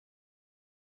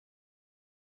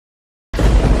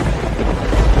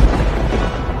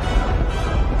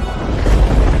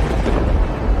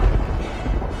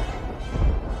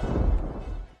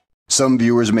Some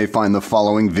viewers may find the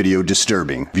following video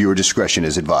disturbing. Viewer discretion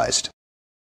is advised.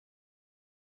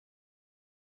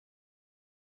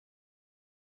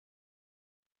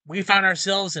 We find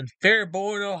ourselves in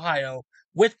Fairborn, Ohio,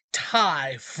 with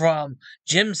Ty from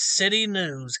Gem City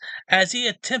News as he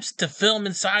attempts to film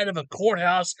inside of a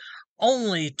courthouse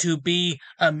only to be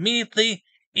immediately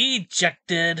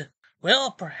ejected.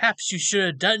 Well, perhaps you should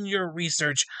have done your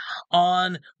research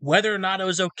on whether or not it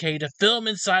was okay to film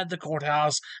inside the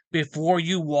courthouse before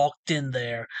you walked in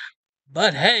there.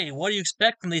 But hey, what do you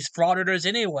expect from these frauditors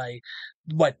anyway?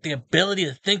 What, the ability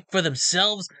to think for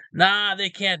themselves? Nah, they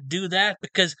can't do that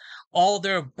because all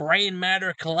their brain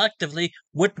matter collectively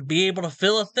wouldn't be able to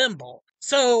fill a thimble.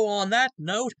 So, on that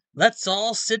note, let's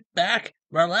all sit back,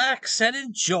 relax, and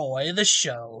enjoy the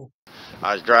show.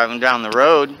 I was driving down the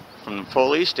road from the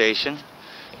police station,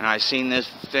 and I seen this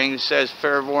thing that says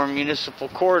Fairborn Municipal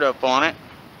Court up on it.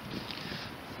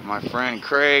 My friend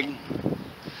Craig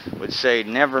would say,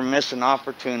 never miss an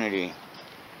opportunity.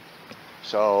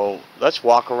 So let's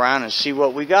walk around and see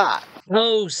what we got.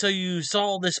 Oh, so you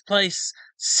saw this place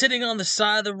sitting on the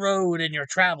side of the road in your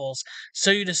travels, so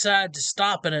you decided to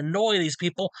stop and annoy these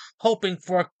people, hoping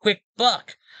for a quick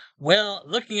buck. Well,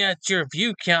 looking at your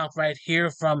view count right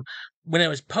here from when it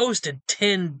was posted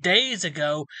 10 days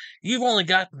ago, you've only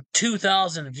gotten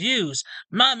 2,000 views.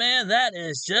 My man, that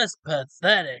is just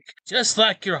pathetic. Just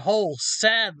like your whole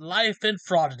sad life in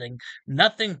frauditing.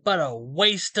 Nothing but a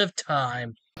waste of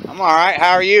time. I'm alright,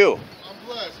 how are you? I'm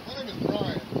blessed. My name is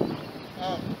Brian.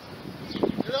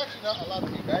 You're actually not allowed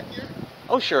to be back here?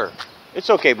 Oh, sure. It's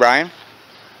okay, Brian.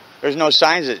 There's no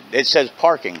signs that it says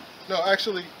parking. No,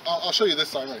 actually, I'll show you this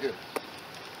sign right here.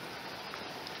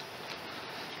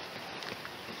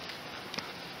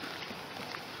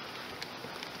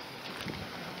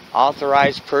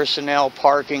 Authorized personnel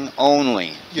parking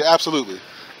only. Yeah, absolutely.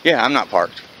 Yeah, I'm not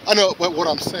parked. I know, but what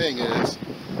I'm saying is,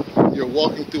 you're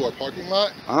walking through our parking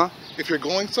lot. Uh-huh. If you're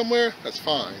going somewhere, that's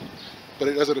fine. But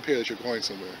it doesn't appear that you're going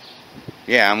somewhere.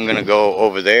 Yeah, I'm going to go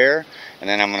over there, and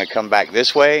then I'm going to come back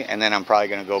this way, and then I'm probably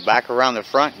going to go back around the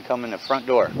front and come in the front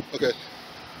door. Okay.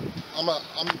 I'm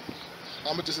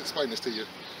gonna just explain this to you.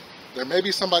 There may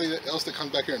be somebody else that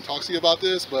comes back here and talks to you about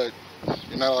this, but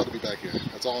you're not allowed to be back here.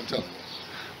 That's all I'm telling you.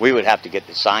 We would have to get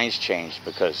the signs changed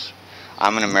because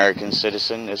I'm an American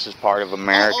citizen. This is part of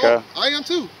America. I am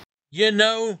too. You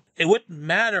know, it wouldn't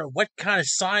matter what kind of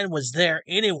sign was there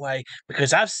anyway,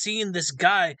 because I've seen this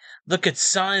guy look at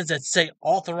signs that say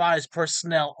authorized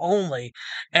personnel only,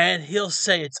 and he'll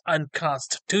say it's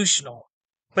unconstitutional.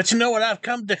 But you know what? I've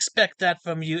come to expect that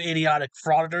from you idiotic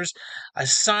frauditors. A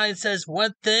sign says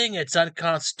one thing, it's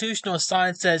unconstitutional. A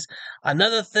sign says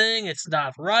another thing, it's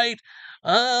not right.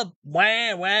 Wah,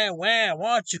 why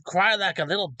don't you cry like a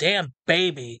little damn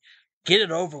baby? Get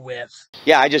it over with.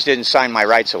 Yeah, I just didn't sign my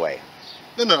rights away.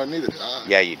 No, neither did I.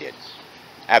 Yeah, you did.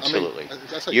 Absolutely. I mean,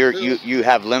 that's how you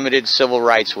have limited civil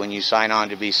rights when you sign on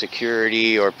to be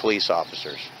security or police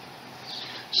officers.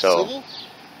 So, Civil?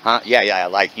 huh? Yeah.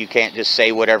 Like you can't just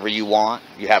say whatever you want.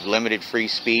 You have limited free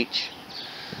speech.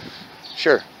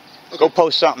 Sure. Okay. Go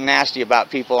post something nasty about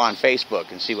people on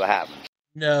Facebook and see what happens.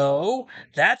 No,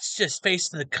 that's just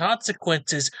facing the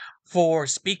consequences for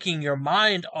speaking your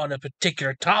mind on a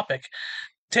particular topic.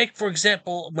 Take, for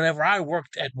example, whenever I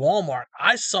worked at Walmart,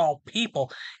 I saw people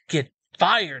get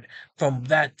fired from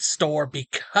that store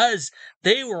because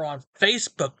they were on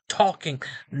Facebook talking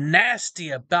nasty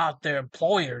about their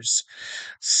employers.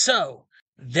 So,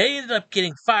 they ended up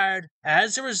getting fired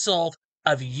as a result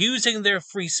of using their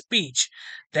free speech.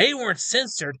 They weren't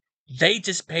censored, they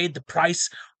just paid the price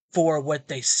for what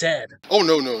they said. Oh,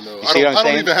 no. See what I'm I don't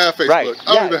saying? even have Facebook. Right.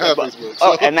 I don't even have Facebook.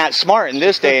 Oh, So. and that's smart in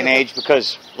this day and age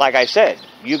because, like I said,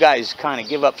 you guys kind of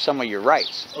give up some of your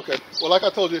rights. Okay. Well, like I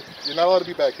told you, you're not allowed to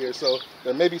be back here, so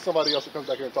there may be somebody else who comes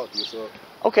back here and talk to you. So,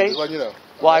 Okay. just letting you know.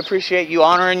 Well, I appreciate you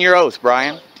honoring your oath,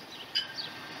 Brian.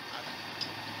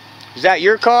 Is that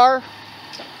your car?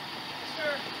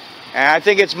 Sure. And I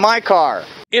think it's my car.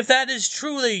 If that is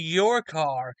truly your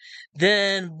car,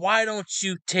 then why don't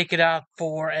you take it out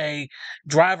for a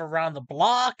drive around the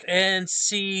block and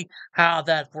see how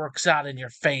that works out in your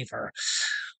favor?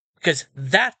 Because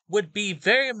that would be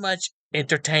very much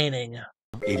entertaining.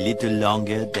 A little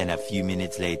longer than a few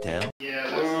minutes later.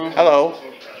 Hello.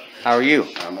 How are you?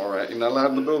 I'm all right. You're not allowed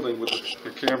in the building with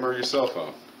your camera or your cell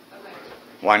phone.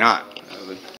 Why not?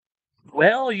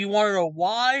 Well, you want to know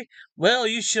why? Well,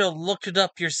 you should have looked it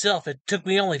up yourself. It took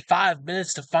me only 5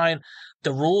 minutes to find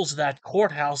the rules of that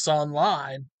courthouse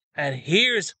online. And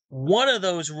here's one of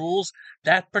those rules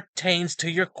that pertains to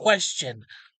your question.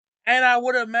 And I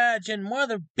would imagine one of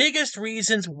the biggest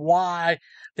reasons why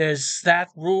That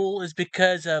rule is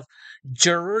because of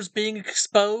jurors being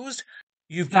exposed.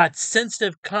 You've got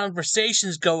sensitive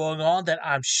conversations going on that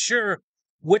I'm sure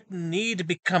wouldn't need to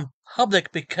become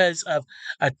public because of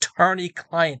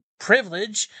attorney-client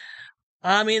privilege.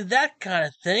 I mean, that kind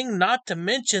of thing, not to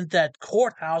mention that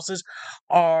courthouses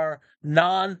are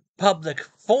non-public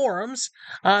forums.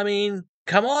 I mean,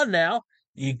 come on now.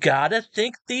 You gotta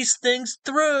think these things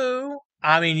through.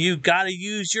 I mean, you gotta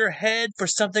use your head for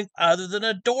something other than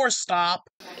a doorstop.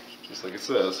 Just like it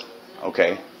says.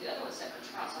 Okay.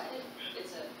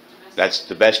 That's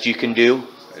the best you can do?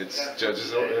 It's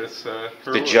judge's order. It's her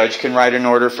The order. judge can write an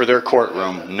order for their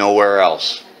courtroom, nowhere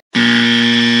else.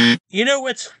 You know,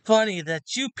 it's funny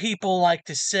that you people like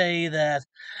to say that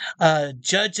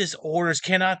judges' orders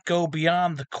cannot go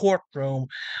beyond the courtroom.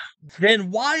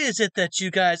 Then why is it that you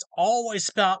guys always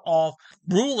spout off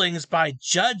rulings by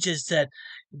judges that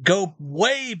go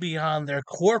way beyond their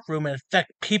courtroom and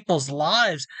affect people's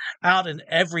lives out in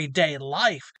everyday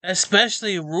life,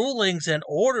 especially rulings and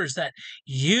orders that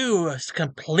you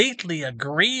completely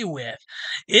agree with?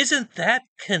 Isn't that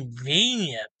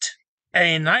convenient?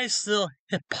 A nice little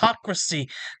hypocrisy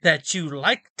that you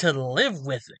like to live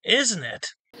with, isn't it?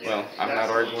 Well, I'm not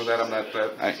arguing with that. I'm not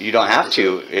that. You don't have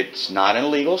to. It's not an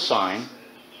illegal sign.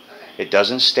 It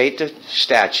doesn't state the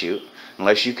statute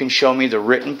unless you can show me the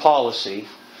written policy,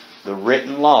 the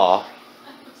written law.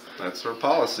 That's her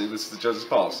policy. This is the judge's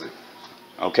policy.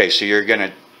 Okay, so you're going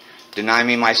to deny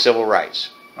me my civil rights.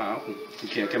 Well, you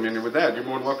can't come in here with that. You're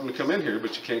more than welcome to come in here,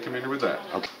 but you can't come in here with that.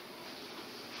 Okay.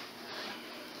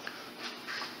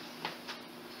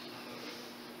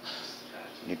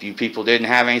 If you people didn't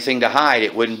have anything to hide,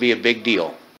 it wouldn't be a big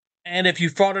deal. And if you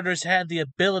frauditors had the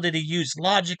ability to use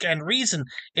logic and reason,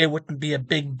 it wouldn't be a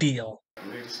big deal.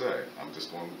 I need to say, I'm just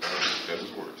going with the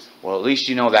judge's orders. Well, at least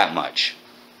you know that much.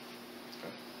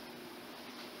 Okay.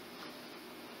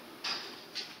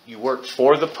 You work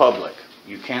for the public.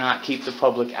 You cannot keep the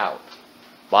public out.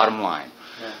 Bottom line.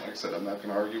 Well, like I said, I'm not going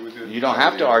to argue with you. You don't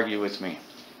have to argue with me.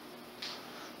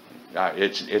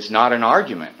 It's not an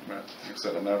argument. Right. Like I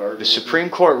said, I'm not arguing. The Supreme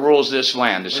Court rules this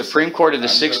land. The Supreme Court of the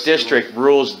 6th District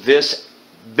rules this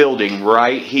building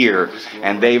right here.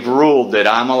 And they've ruled that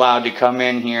I'm allowed to come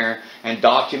in here and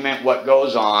document what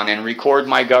goes on and record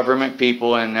my government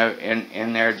people in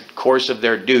their course of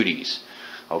their duties.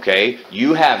 Okay?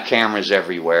 You have cameras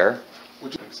everywhere.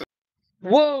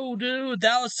 Whoa, dude,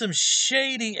 that was some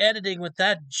shady editing with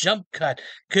that jump cut.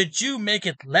 Could you make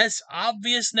it less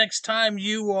obvious next time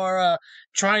you are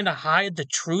trying to hide the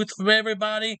truth from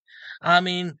everybody? I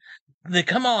mean,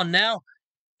 come on now.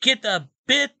 Get a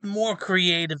bit more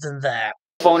creative than that.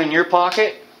 Phone in your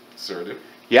pocket? Sir, do.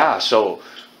 Yeah, so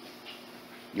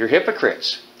you're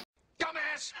hypocrites.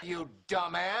 Dumbass! You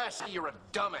dumbass! You're a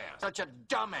dumbass. Such a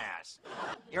dumbass.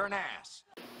 You're an ass.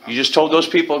 You just told those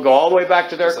people to go all the way back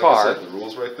to their Just like car, I said, the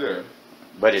rule's right there.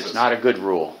 but it's not a good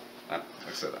rule. Like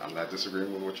I said, I'm not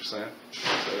disagreeing with what you're saying.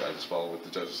 I just follow what the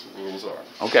judge's rules are.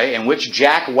 Okay, and which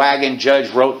jackwagon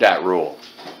judge wrote that rule?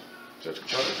 Judge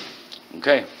Kentucky.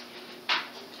 Okay.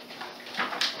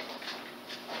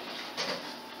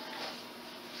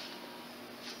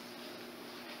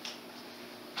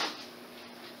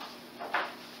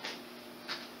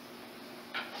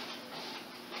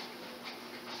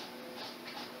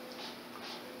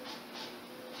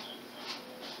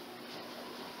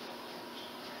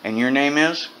 And your name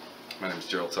is? My name is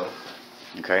Gerald Tull.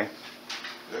 Okay.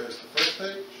 There's the first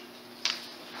page.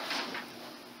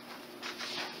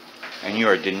 And you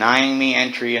are denying me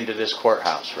entry into this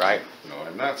courthouse, right? No,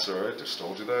 I'm not, sir. I just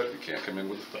told you that. You can't come in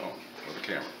with the phone or the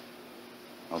camera.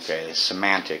 Okay, it's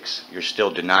semantics. You're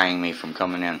still denying me from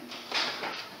coming in.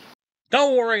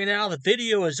 Don't worry now, the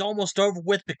video is almost over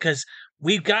with because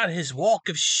we've got his walk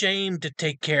of shame to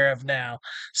take care of now.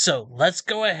 So let's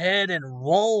go ahead and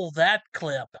roll that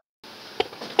clip. You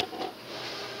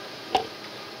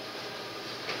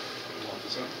want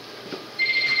this in?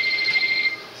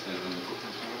 Stand in the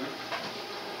courtroom.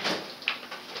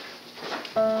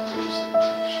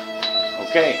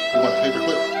 Okay. You want the paper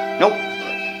clip? Nope.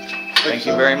 Thank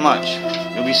you very much.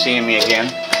 You'll be seeing me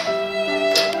again.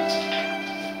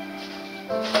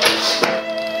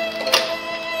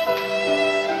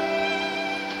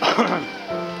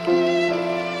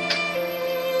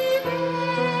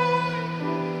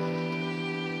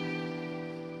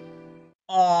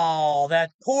 Oh,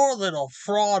 that poor little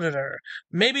frauditor.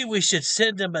 Maybe we should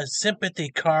send him a sympathy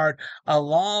card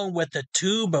along with a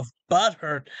tube of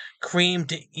butthurt cream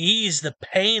to ease the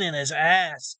pain in his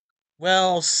ass.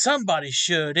 Well, somebody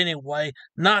should anyway,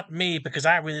 not me because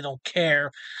I really don't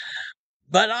care.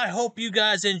 But I hope you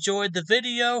guys enjoyed the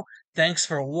video. Thanks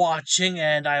for watching,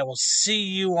 and I will see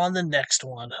you on the next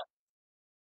one.